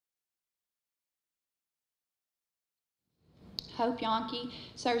Hope Yankee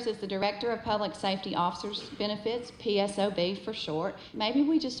serves as the Director of Public Safety Officers Benefits, PSOB for short. Maybe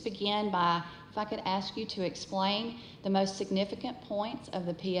we just begin by, if I could ask you to explain the most significant points of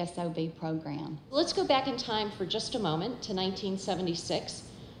the PSOB program. Let's go back in time for just a moment to 1976.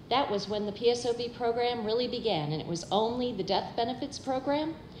 That was when the PSOB program really began, and it was only the death benefits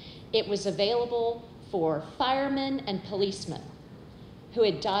program. It was available for firemen and policemen who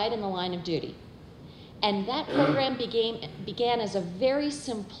had died in the line of duty. And that program began as a very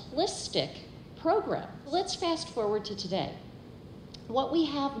simplistic program. Let's fast forward to today. What we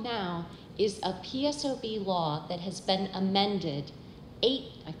have now is a PSOB law that has been amended I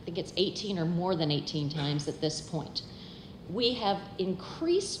think it's 18 or more than 18 times at this point. We have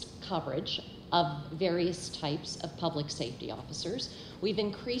increased coverage of various types of public safety officers. We've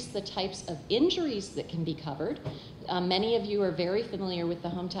increased the types of injuries that can be covered. Many of you are very familiar with the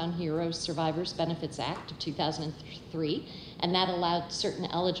Hometown Heroes Survivors Benefits Act of 2003, and that allowed certain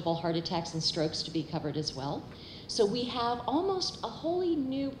eligible heart attacks and strokes to be covered as well. So we have almost a wholly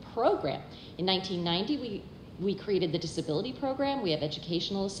new program. In 1990, we created the disability program. We have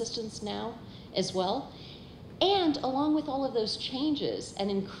educational assistance now as well. And along with all of those changes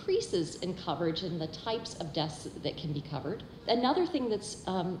and increases in coverage and the types of deaths that can be covered, another thing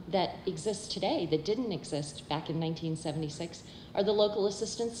that exists today that didn't exist back in 1976 are the local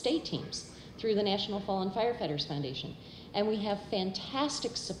assistance state teams through the National Fallen Firefighters Foundation. And we have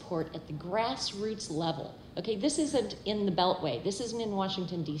fantastic support at the grassroots level. Okay, this isn't in the Beltway. This isn't in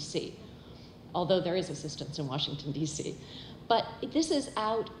Washington, D.C., although there is assistance in Washington, D.C. But this is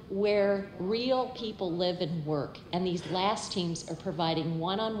out where real people live and work, and these LAST teams are providing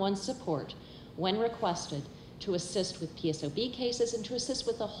one-on-one support when requested to assist with PSOB cases and to assist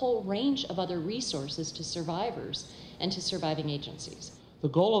with a whole range of other resources to survivors and to surviving agencies. The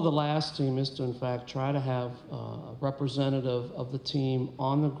goal of the LAST team is to, in fact, try to have a representative of the team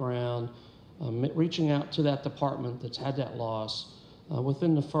on the ground, reaching out to that department that's had that loss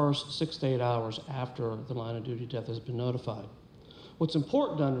within the first 6 to 8 hours after the line of duty death has been notified. What's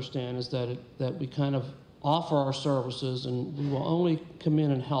important to understand is that we kind of offer our services, and we will only come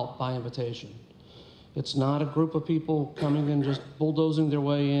in and help by invitation. It's not a group of people coming in just bulldozing their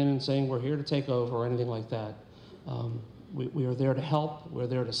way in and saying we're here to take over or anything like that. We are there to help, we're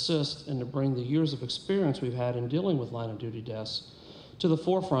there to assist, and to bring the years of experience we've had in dealing with line of duty deaths to the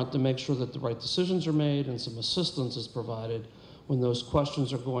forefront to make sure that the right decisions are made and some assistance is provided when those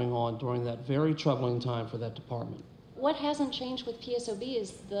questions are going on during that very troubling time for that department. What hasn't changed with PSOB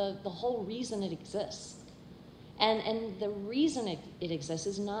is the whole reason it exists. And the reason it exists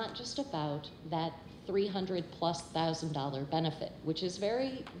is not just about that $300,000+ benefit, which is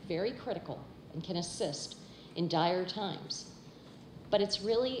very, very critical and can assist in dire times. But it's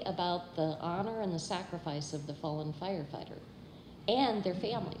really about the honor and the sacrifice of the fallen firefighter and their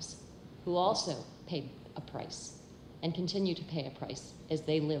families, who also paid a price and continue to pay a price as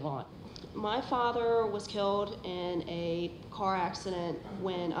they live on. My father was killed in a car accident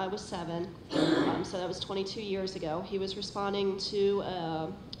when I was 7, so that was 22 years ago. He was responding to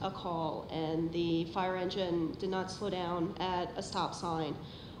a call, and the fire engine did not slow down at a stop sign.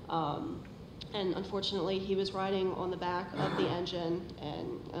 And unfortunately, he was riding on the back of the engine,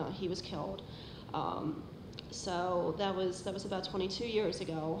 and he was killed. So that was about 22 years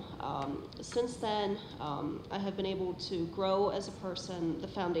ago. Since then, I have been able to grow as a person. The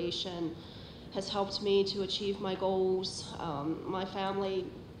foundation has helped me to achieve my goals. My family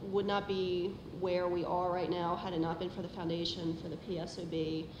would not be where we are right now had it not been for the foundation, for the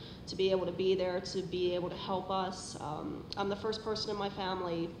PSOB, to be able to be there, to be able to help us. I'm the first person in my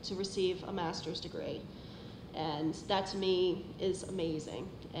family to receive a master's degree. And that to me is amazing.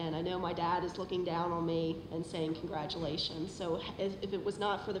 And I know my dad is looking down on me and saying congratulations. So if it was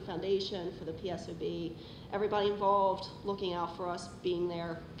not for the foundation, for the PSOB, everybody involved looking out for us, being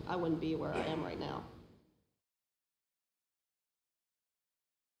there, I wouldn't be where I am right now.